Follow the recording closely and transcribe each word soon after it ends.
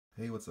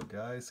Hey, what's up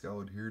guys?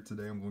 Skylar here.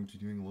 Today I'm going to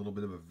be doing a little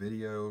bit of a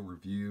video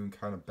review and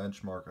kind of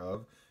benchmark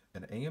of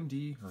an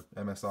AMD, or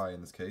MSI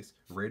in this case,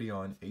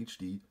 Radeon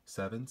HD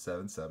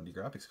 7770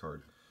 graphics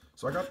card.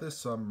 So I got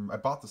this, I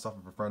bought this off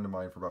of a friend of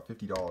mine for about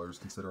 $50,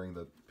 considering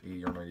the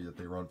 80 or 90 that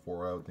they run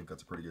for. I would think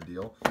that's a pretty good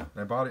deal. And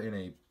I bought it in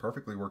a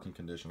perfectly working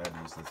condition. I had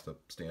to use this to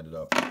stand it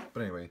up.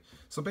 But anyway,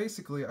 so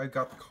basically I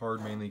got the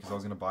card mainly because I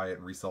was going to buy it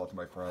and resell it to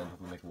my friend,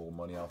 hopefully make a little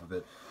money off of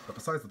it. But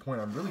besides the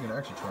point, I'm really going to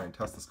actually try and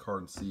test this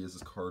card and see is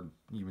this card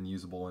even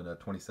usable in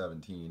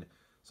 2017.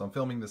 So I'm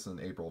filming this in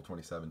April of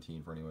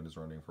 2017 for anyone who's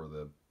running for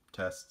the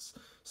tests.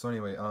 So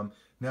anyway,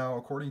 now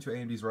according to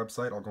AMD's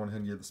website, I'll go ahead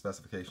and give the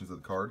specifications of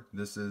the card.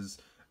 This is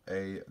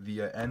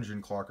the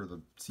engine clock, or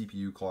the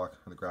CPU clock,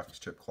 or the graphics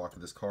chip clock for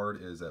this card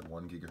is at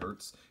 1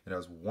 gigahertz. It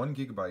has 1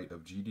 gigabyte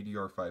of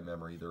GDDR5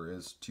 memory. There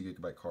is 2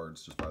 gigabyte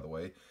cards, just by the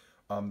way.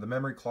 The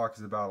memory clock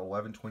is about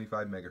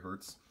 1125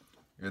 megahertz.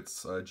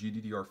 It's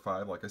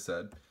GDDR5, like I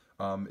said.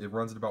 It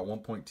runs at about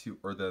 1.2,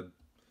 or the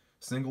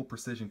single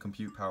precision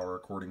compute power,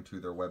 according to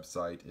their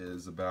website,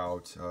 is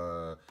about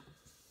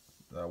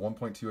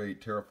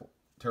 1.28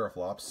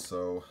 teraflops,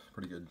 so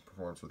pretty good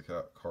performance for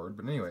the card.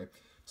 But anyway,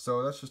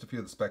 so that's just a few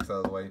of the specs out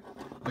of the way.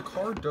 The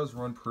card does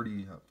run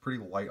pretty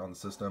light on the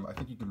system. I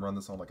think you can run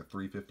this on like a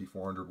 350,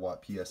 400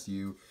 watt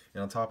PSU,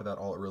 and on top of that,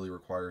 all it really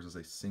requires is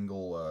a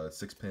single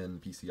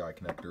 6-pin PCI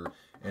connector,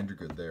 and you're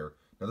good there.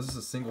 Now this is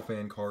a single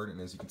fan card, and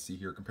as you can see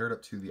here, compared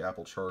up to the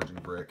Apple charging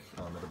brick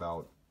at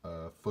about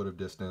a foot of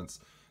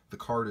distance, the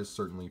card is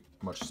certainly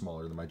much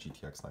smaller than my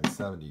GTX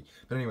 970.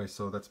 But anyway,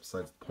 so that's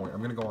besides the point. I'm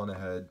going to go on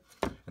ahead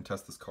and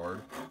test this card.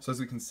 So as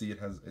we can see, it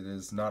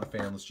is not a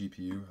fanless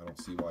GPU. I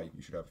don't see why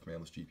you should have a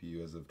fanless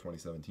GPU as of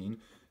 2017.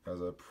 It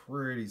has a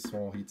pretty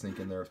small heatsink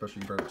in there,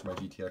 especially compared to my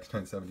GTX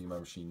 970 in my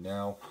machine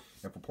now.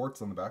 And for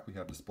ports on the back, we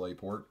have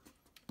DisplayPort,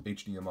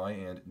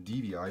 HDMI, and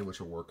DVI,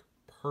 which will work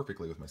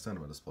perfectly with my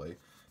cinema display.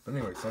 But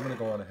anyway, so I'm going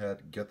to go on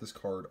ahead, get this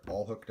card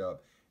all hooked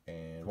up,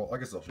 and, well, I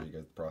guess I'll show you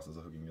guys the process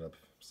of hooking it up.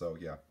 So,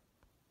 yeah.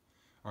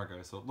 Alright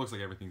guys, so it looks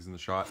like everything's in the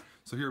shot.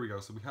 So here we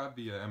go. So we have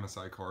the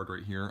MSI card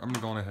right here. I'm going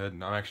to go on ahead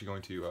and I'm actually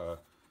going to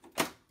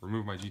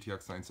remove my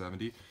GTX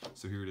 970.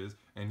 So here it is.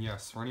 And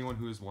yes, for anyone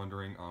who is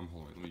wondering, hold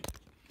on, let me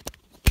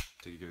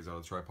take you guys out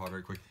of the tripod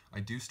very quick. I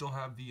do still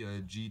have the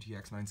GTX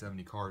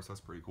 970 card, so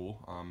that's pretty cool.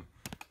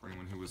 For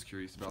anyone who was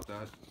curious about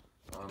that.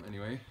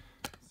 Anyway,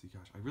 let's see,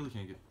 gosh, I really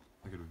can't get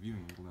a good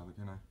viewing angle now,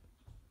 can I?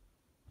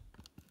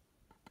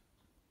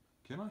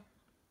 Can I?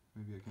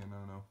 Maybe I can, I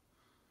don't know.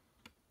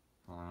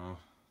 I don't know.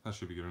 That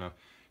should be good enough.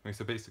 Anyway,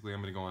 so basically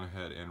I'm going to go on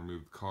ahead and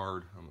remove the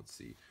card. Let's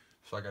see.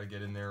 So I got to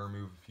get in there,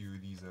 remove a few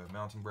of these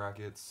mounting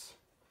brackets.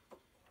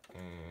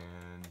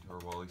 And, or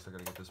well, at least I got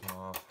to get this one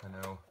off,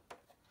 I know.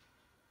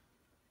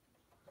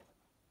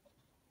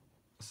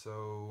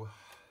 So,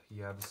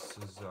 yeah, this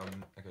is,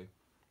 okay.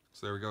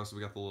 So there we go. So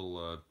we got the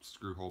little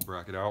screw hole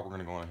bracket out. We're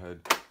going to go on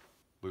ahead,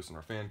 loosen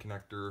our fan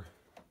connector.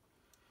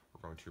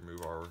 We're going to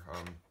remove our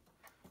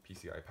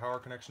PCI power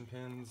connection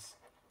pins.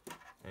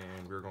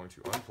 And we're going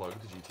to unplug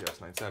the GTX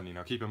 970.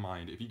 Now keep in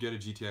mind, if you get a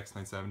GTX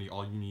 970,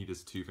 all you need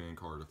is a 2-fan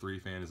card. A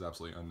 3-fan is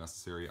absolutely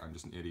unnecessary. I'm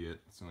just an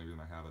idiot. That's the only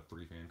reason I have a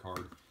 3-fan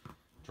card.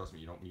 Trust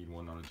me, you don't need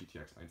one on a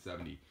GTX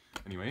 970.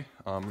 Anyway,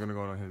 I'm going to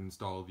go ahead and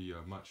install the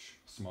much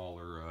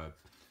smaller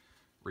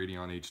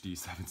Radeon HD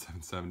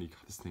 7770. God,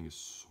 this thing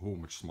is so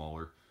much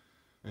smaller.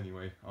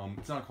 Anyway,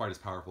 it's not quite as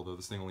powerful though.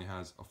 This thing only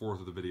has a fourth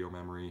of the video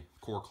memory.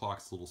 Core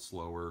clock's a little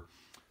slower.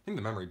 I think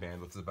the memory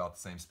bandwidth is about the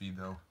same speed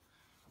though.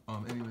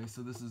 Anyway,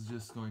 so this is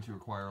just going to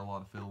require a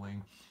lot of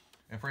fiddling.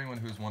 And for anyone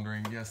who's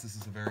wondering, yes, this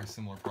is a very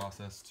similar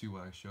process to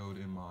what I showed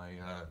in my,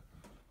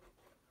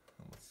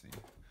 let's see.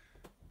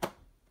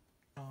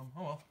 Oh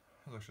well,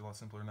 that was actually a lot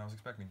simpler than I was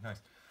expecting.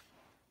 Nice.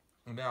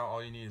 And now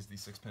all you need is the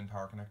 6-pin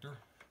power connector.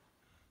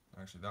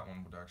 Actually, that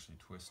one would actually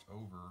twist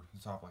over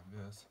the top like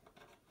this.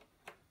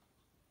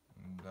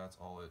 And that's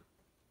all it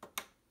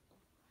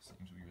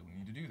seems we really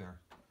need to do there.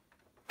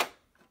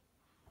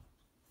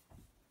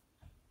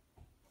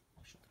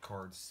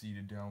 Card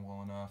seated down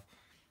well enough.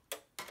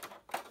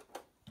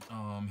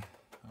 Alright,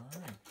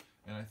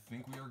 and I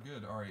think we are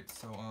good. Alright,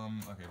 so,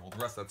 okay, well, the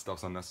rest of that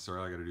stuff's unnecessary.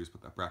 All I gotta do is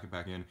put that bracket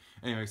back in.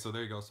 Anyway, so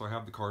there you go. So I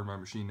have the card in my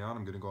machine now, and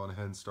I'm gonna go on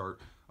ahead and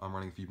start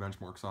running a few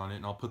benchmarks on it,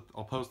 and I'll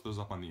post those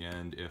up on the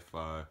end if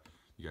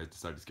you guys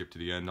decide to skip to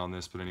the end on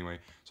this. But anyway,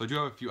 so I do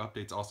have a few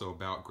updates also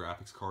about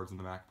graphics cards in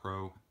the Mac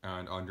Pro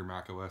and under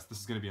Mac OS. This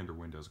is gonna be under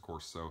Windows, of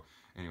course. So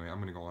anyway, I'm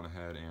gonna go on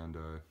ahead and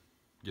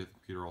get the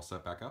computer all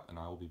set back up, and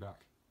I will be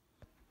back.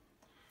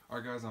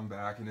 Alright guys, I'm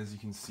back, and as you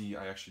can see,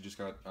 I actually just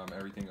got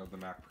everything of the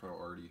Mac Pro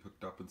already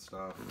hooked up and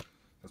stuff.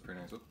 That's pretty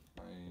nice. Oop,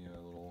 my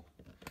little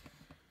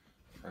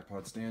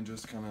tripod stand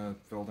just kind of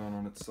fell down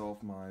on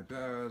itself, my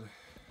bad.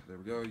 There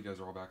we go, you guys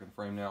are all back in the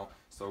frame now.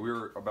 So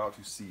we're about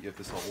to see if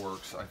this all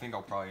works. I think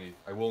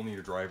I will need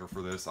a driver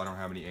for this. I don't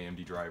have any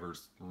AMD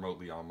drivers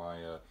remotely on my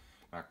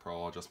Mac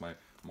Pro. I'll adjust my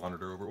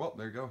monitor over. Well,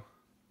 there you go.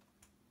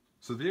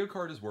 So the video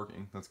card is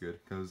working. That's good,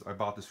 because I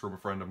bought this from a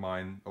friend of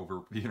mine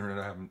over the internet.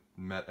 I haven't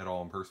met at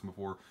all in person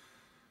before.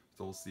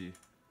 So we'll see.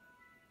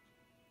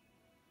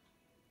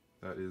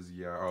 that is,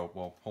 yeah, oh,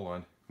 well, hold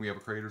on. We have a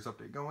creators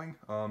update going.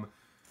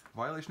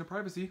 Violation of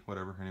privacy,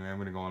 whatever. Anyway, I'm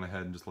going to go on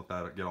ahead and just let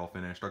that get all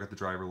finished. I'll get the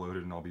driver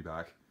loaded and I'll be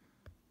back.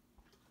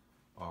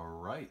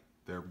 Alright,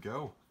 there we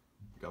go.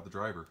 Got the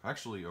driver.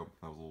 Actually, oh,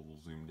 that was a little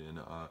zoomed in.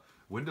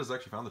 Windows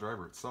actually found the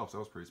driver itself, so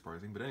that was pretty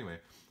surprising. But anyway,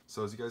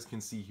 so as you guys can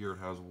see here, it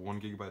has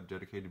 1 GB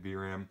dedicated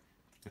VRAM.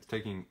 It's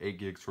taking 8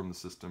 gigs from the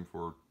system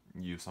for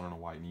use. I don't know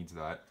why it needs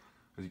that.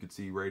 As you can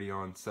see,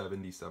 Radeon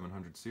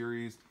 7700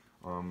 series.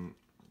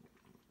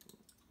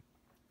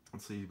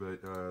 Let's see,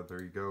 but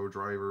there you go.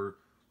 Driver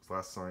was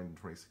last signed in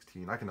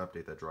 2016. I can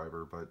update that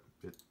driver, but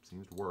it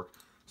seems to work.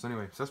 So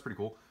anyway, so that's pretty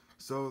cool.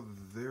 So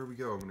there we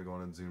go. I'm going to go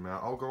on and zoom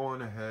out. I'll go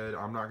on ahead.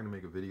 I'm not going to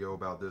make a video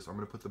about this. I'm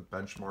going to put the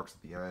benchmarks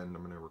at the end.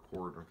 I'm going to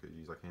record. Okay,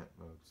 geez, I can't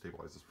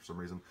stabilize this for some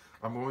reason.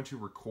 I'm going to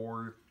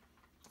record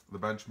the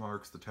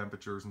benchmarks, the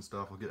temperatures and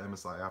stuff. I'll get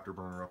MSI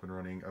Afterburner up and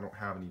running. I don't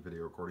have any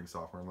video recording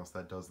software unless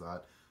that does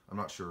that. I'm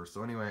not sure.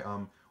 So anyway,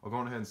 I'll go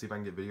on ahead and see if I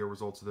can get video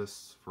results of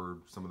this for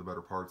some of the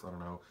better parts. I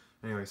don't know.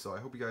 Anyway, so I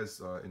hope you guys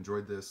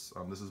enjoyed this.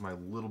 This is my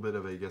little bit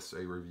of, I guess,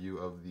 a review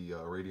of the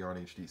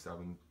Radeon HD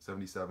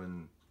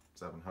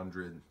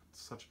 700.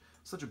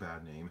 Such a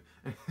bad name.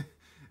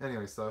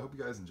 Anyway, so I hope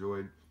you guys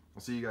enjoyed.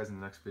 I'll see you guys in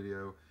the next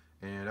video.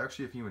 And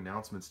actually a few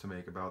announcements to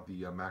make about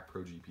the Mac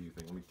Pro GPU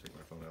thing. Let me take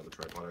my phone out of the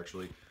tripod,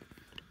 actually.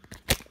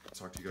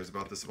 Talk to you guys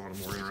about this about a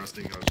more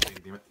interesting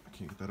damn it, I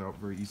can't get that out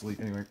very easily.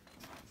 Anyway,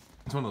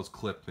 it's one of those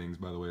clip things,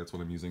 by the way. That's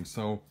what I'm using.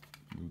 So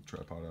move the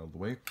tripod out of the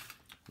way.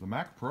 The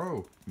Mac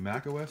Pro,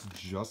 Mac OS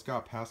just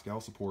got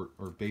Pascal support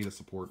or beta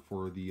support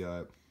for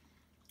the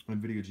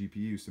NVIDIA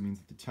GPU. So it means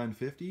that the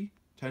 1050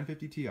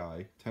 Ti,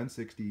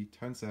 1060,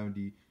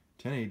 1070,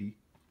 1080,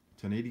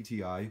 1080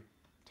 Ti,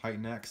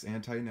 Titan X,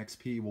 and Titan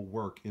XP will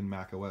work in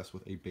Mac OS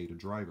with a beta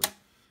driver.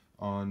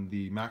 On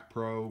the Mac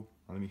Pro,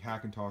 on any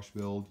Hackintosh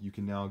build, you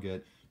can now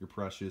get your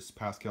precious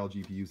Pascal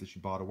GPUs that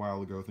you bought a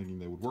while ago thinking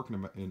they would work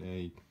in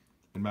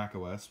Mac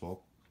OS.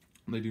 Well,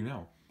 they do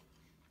now.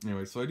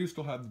 Anyway, so I do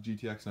still have the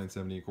GTX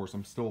 970. Of course,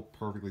 I'm still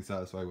perfectly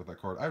satisfied with that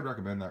card. I would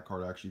recommend that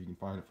card, actually, if you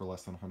can find it for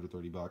less than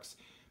 130 bucks.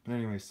 But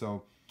anyway,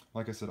 so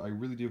like I said, I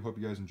really do hope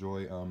you guys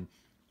enjoy. I'll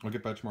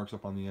get benchmarks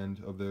up on the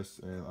end of this,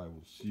 and I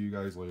will see you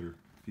guys later.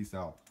 Peace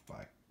out.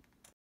 Bye.